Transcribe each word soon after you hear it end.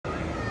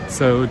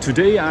So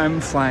today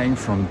I'm flying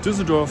from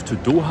Düsseldorf to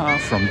Doha,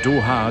 from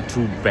Doha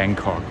to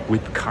Bangkok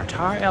with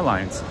Qatar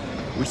Airlines,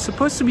 which is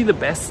supposed to be the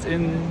best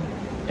in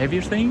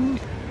everything.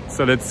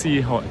 So let's see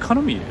how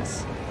economy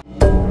is.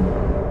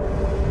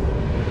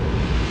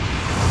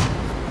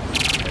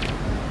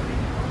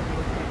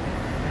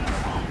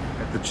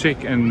 At the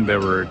check-in there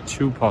were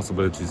two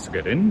possibilities to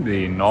get in,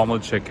 the normal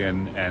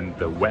check-in and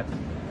the web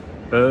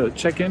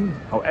check-in.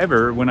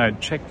 However, when I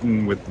checked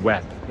in with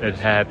web, it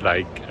had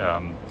like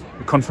a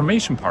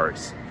confirmation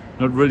part,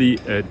 not really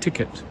a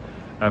ticket.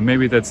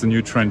 Maybe that's a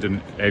new trend in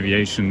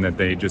aviation, that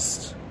they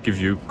just give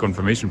you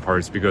confirmation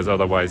parts, because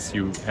otherwise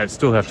you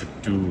still have to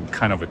do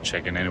kind of a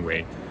check-in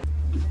anyway.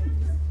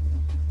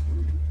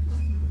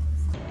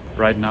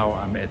 Right now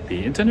I'm at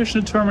the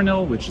international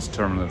terminal, which is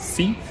Terminal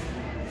C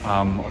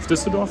of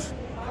Düsseldorf.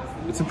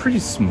 It's a pretty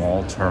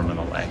small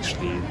terminal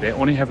actually. They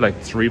only have like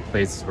 3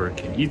 places where you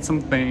can eat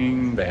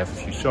something. They have a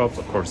few shops,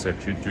 of course they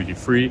have duty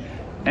free,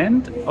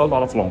 and a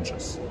lot of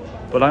lounges.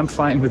 But I'm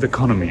flying with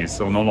economy,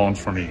 so no lounge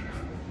for me.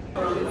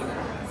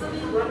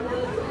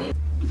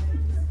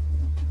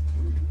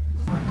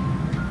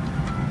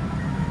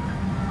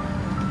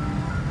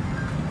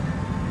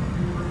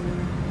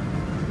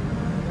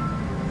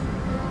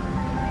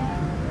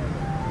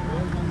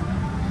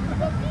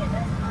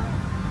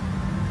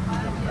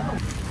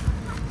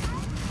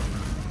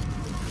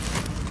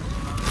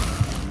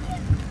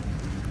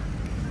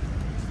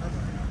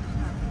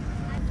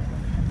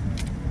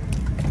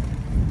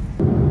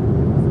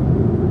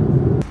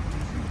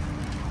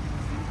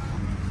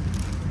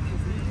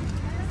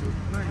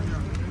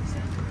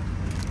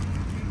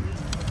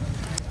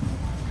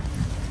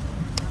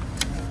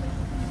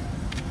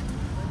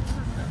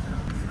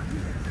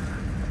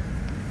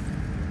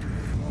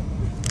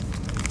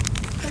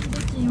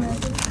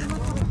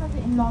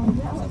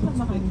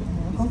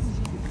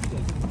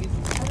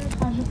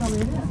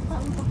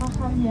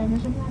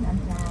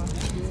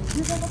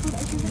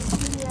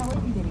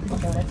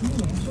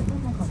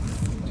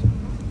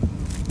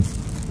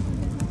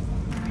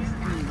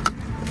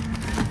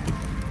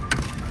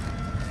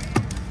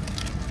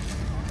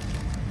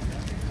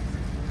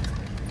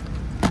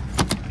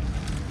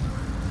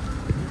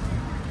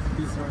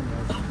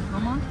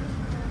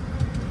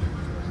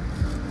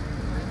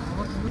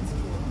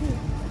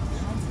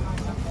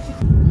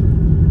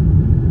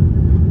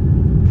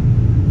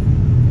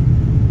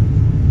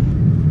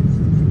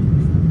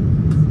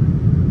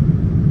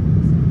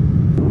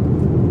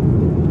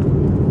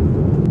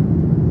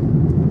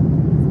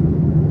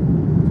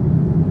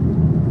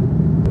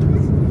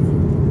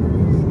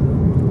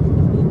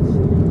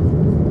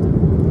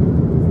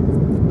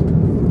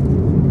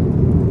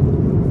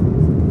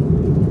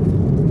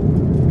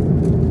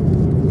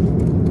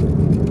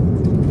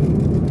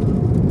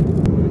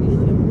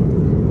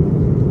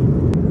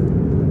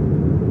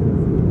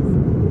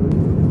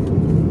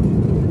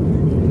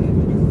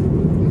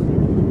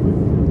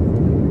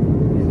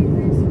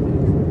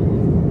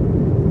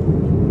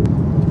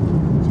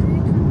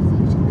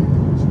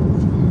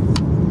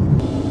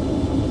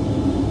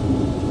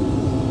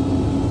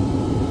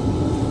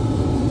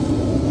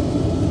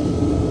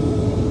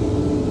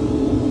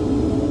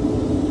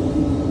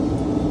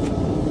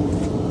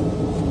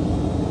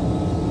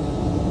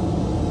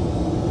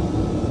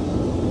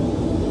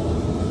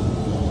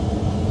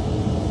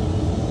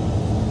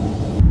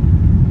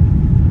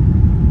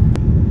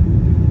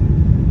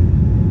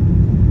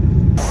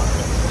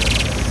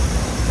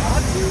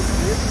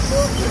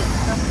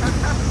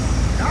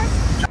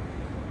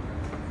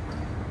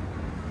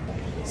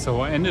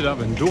 So I ended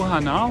up in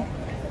Doha now,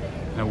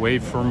 and I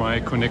wait for my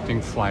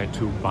connecting flight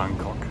to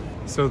Bangkok.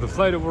 So the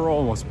flight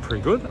overall was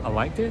pretty good. I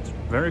liked it,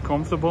 very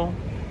comfortable,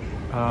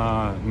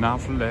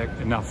 enough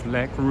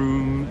leg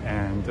room,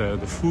 and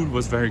the food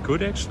was very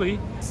good actually.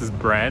 This is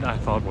bread. I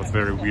thought was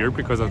very weird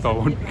because I thought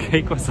it would be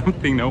cake or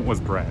something. No, it was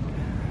bread.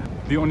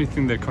 The only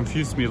thing that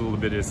confused me a little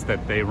bit is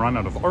that they run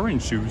out of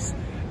orange juice,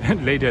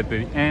 and later at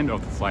the end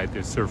of the flight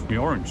they served me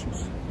orange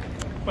juice.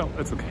 Well,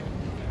 that's okay.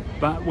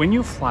 But when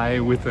you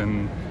fly with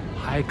an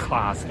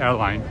high-class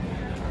airline,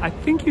 I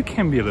think you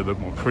can be a little bit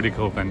more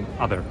critical than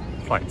other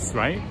flights,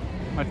 right?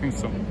 I think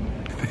so.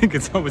 I think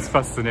it's always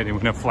fascinating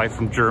when I fly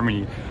from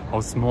Germany,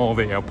 how small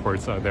the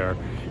airports are there.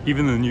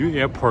 Even the new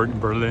airport in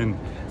Berlin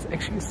is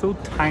actually so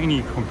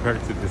tiny compared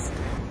to this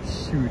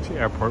huge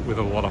airport with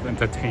a lot of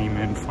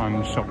entertainment,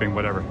 fun, shopping,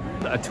 whatever.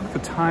 I took the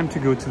time to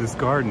go to this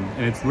garden,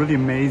 and it's really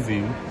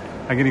amazing.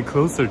 I'm getting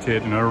closer to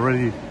it and I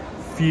already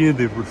feel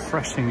the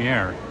refreshing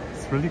air.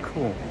 It's really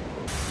cool.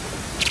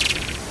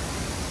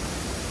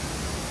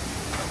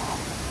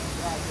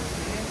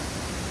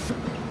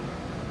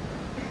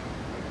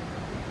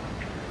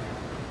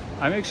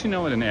 I'm actually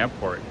now at an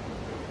airport.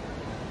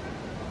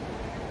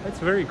 That's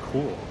very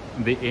cool.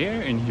 The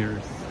air in here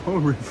is so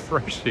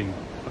refreshing.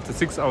 After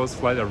 6 hours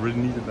flight, I really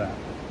needed that.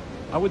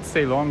 I would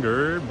stay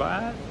longer,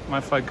 but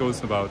my flight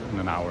goes about in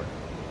an hour.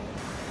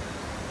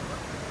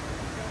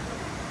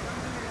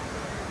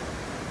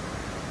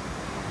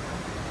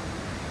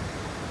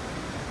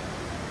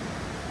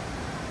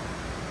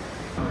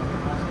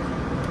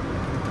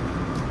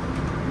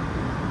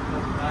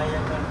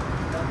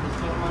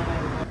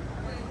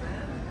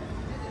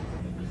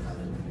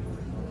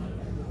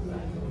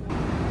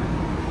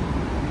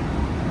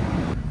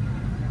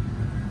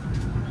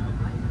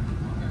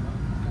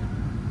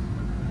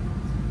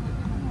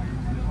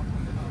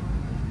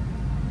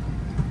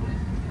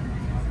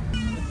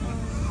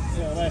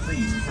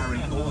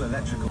 carry all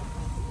electrical.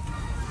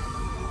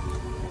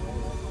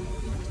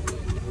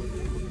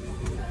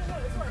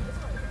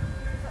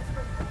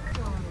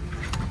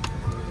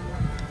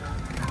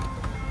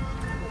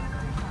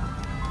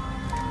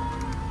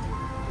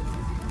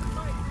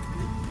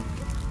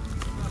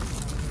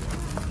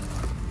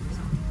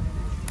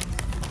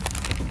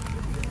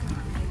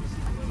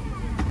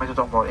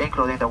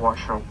 Including the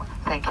washroom.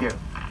 Thank you.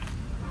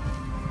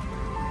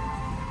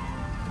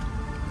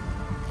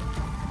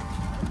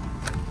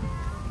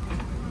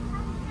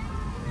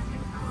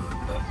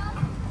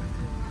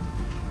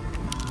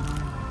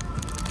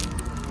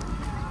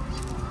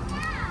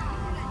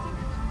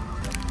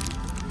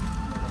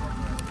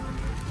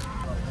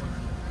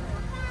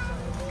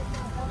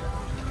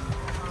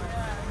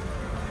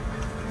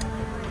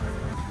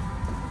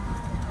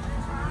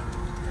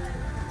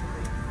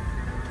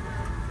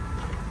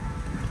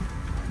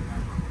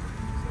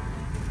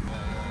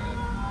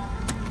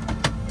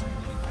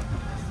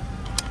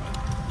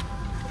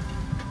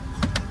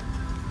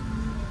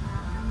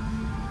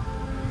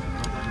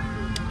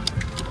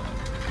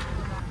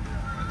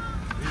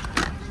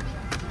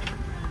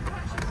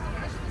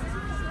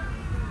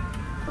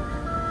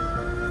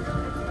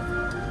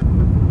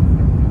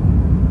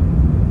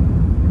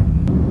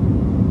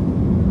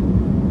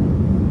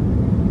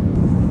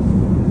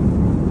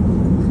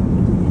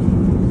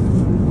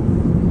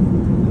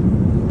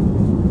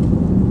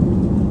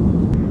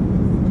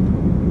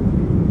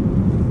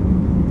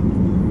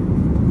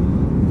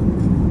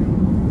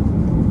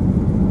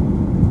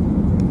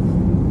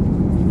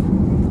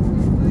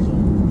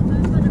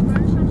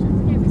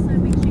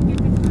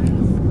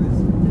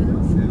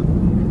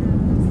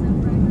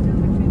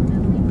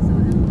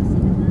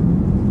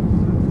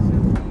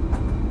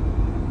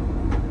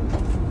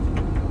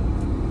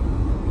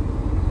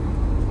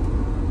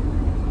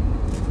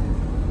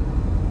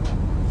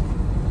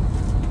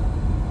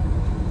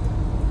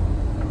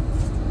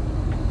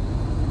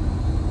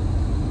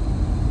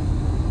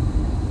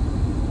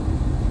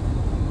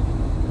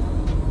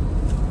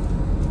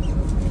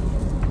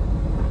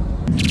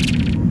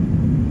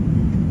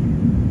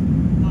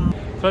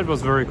 Flight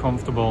was very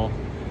comfortable.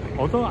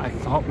 Although I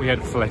thought we had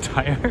a flat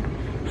tire,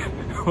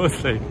 it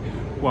was like,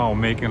 wow,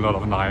 making a lot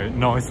of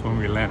noise when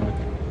we landed.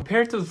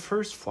 Compared to the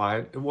first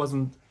flight, it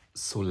wasn't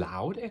so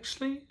loud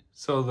actually.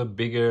 So the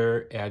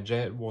bigger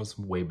airjet was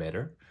way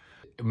better.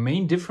 The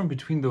main difference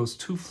between those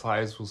two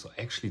flights was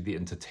actually the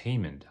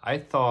entertainment. I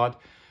thought,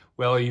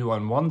 well, you're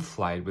on one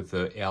flight with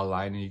the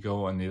airline and you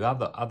go on the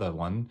other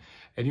one,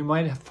 and you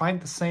might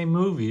find the same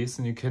movies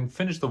and you can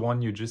finish the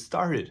one you just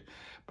started.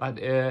 But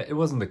it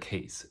wasn't the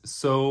case.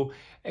 So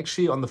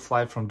actually on the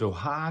flight from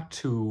Doha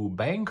to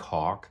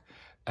Bangkok,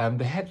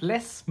 they had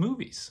less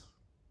movies,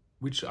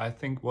 which I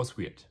think was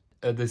weird.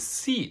 The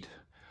seat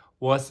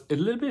was a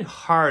little bit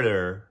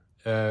harder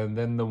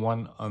than the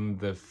one on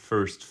the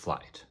first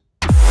flight.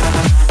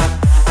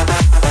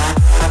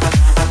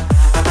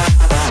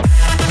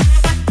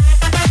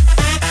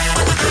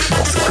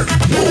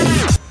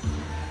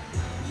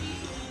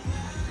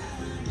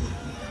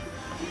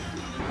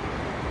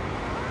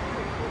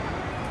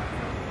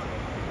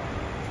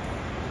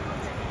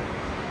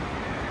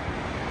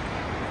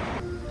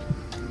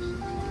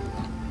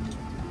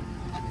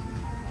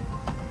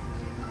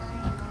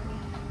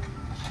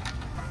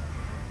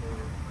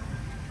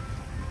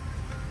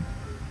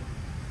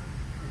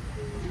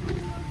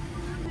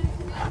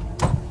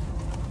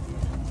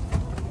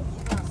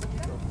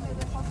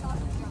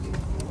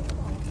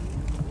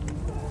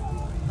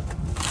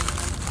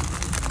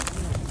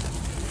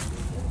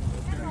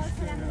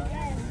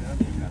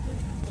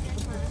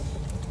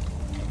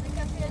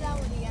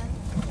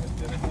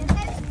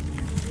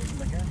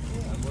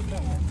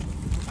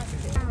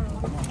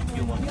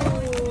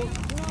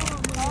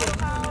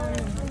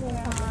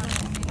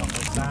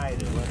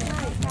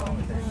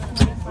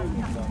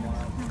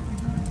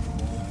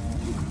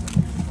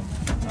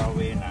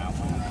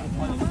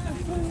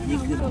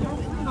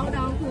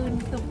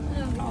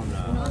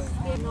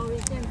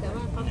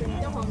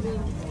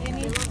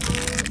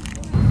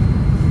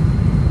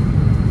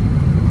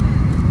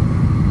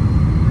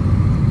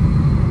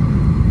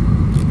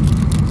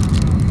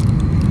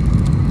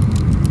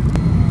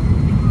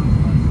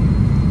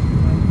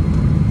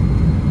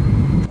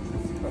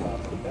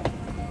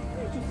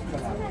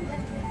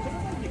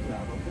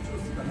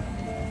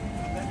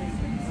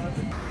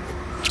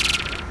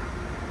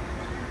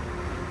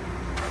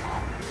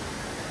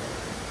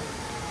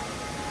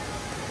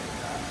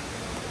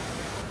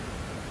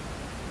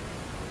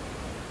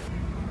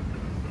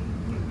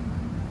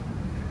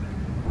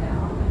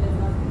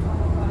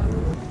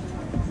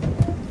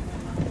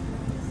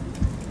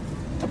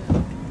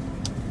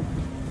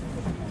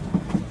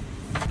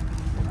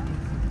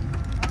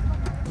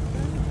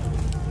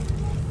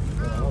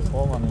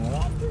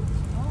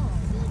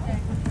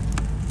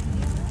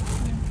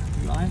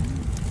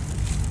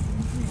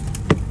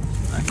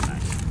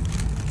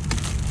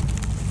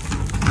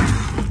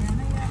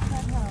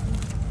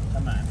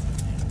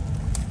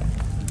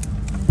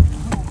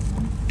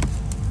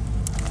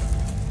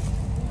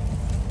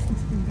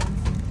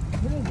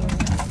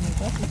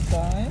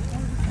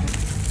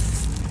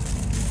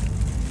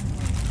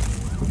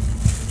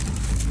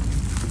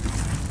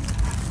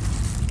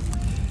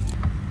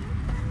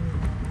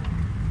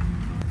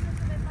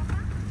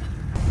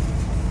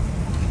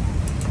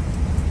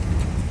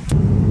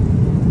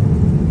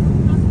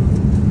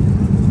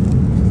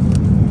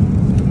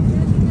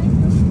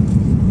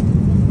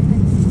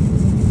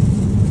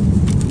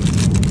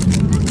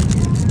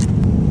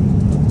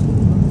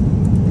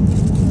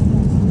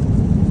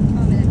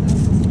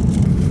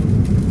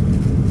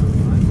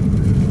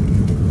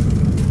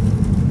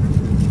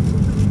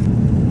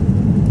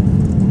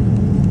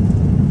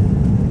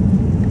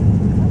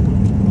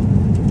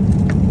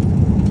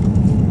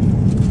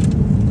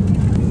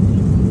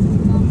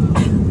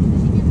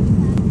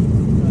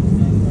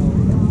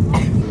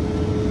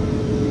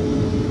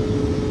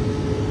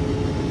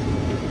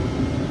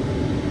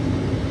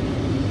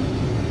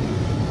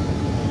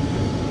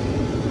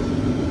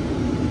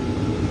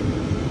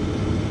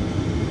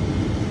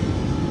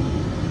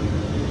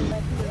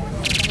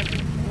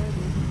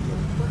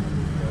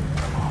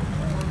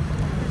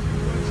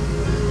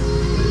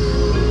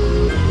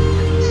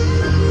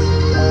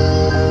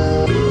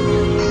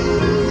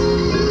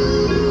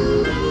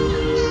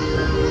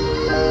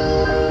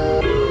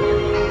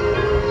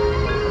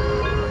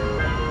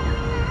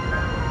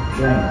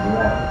 trains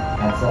arrive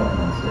at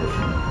Southland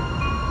Station.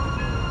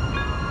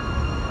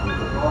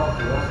 القطار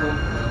سيصل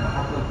إلى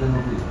المحطة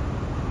الجنوبية.